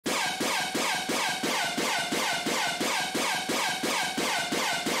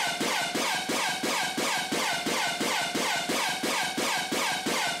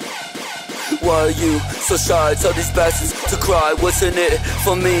Why are you so shy? Tell these bastards to cry. What's in it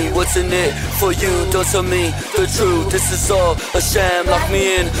for me? What's in it for you? Don't tell me the truth. This is all a sham. Lock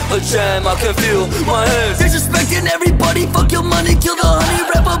me in a jam. I can feel my hands disrespecting everybody. Fuck your money, kill the honey.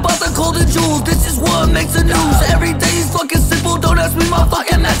 Rap about the golden jewels. This is what makes the news. Every day is fucking simple. Don't ask me my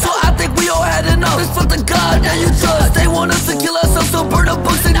fucking math. So I think we all had enough. This fuck the God that you trust. They want us to kill ourselves, so burn the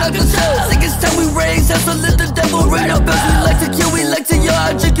books and knock us out. Think it's time we raise hell, so let the devil rain up as we like to kill, we like to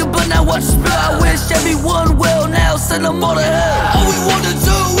yard. Drink your blood, now watch us spill. I wish everyone well now, send them all to hell. All we wanna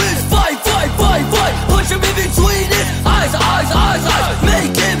do is fight, fight, fight, fight. Put him in between his eyes, eyes, eyes, eyes.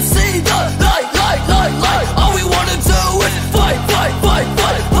 Make him see the light, light, light, light. All we wanna do is fight, fight, fight,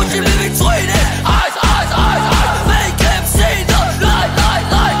 fight. Put him in between his eyes, eyes, eyes, eyes. Make him see the light, light,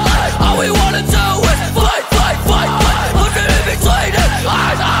 light, light. All we wanna do is fight, fight, fight, fight. Put him in between his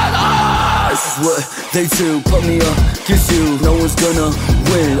eyes, eyes, eyes. This is what they do, put me up, kiss you. No one's gonna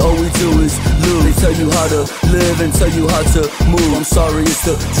win, all we do is lose. They tell you how to live and tell you how to move. I'm sorry, it's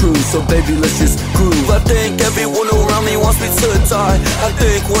the truth, so baby, let's just groove. I think everyone around me wants me to die. I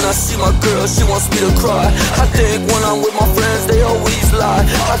think when I see my girl, she wants me to cry. I think when I'm with my friends, they always lie.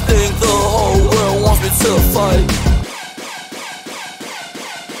 I think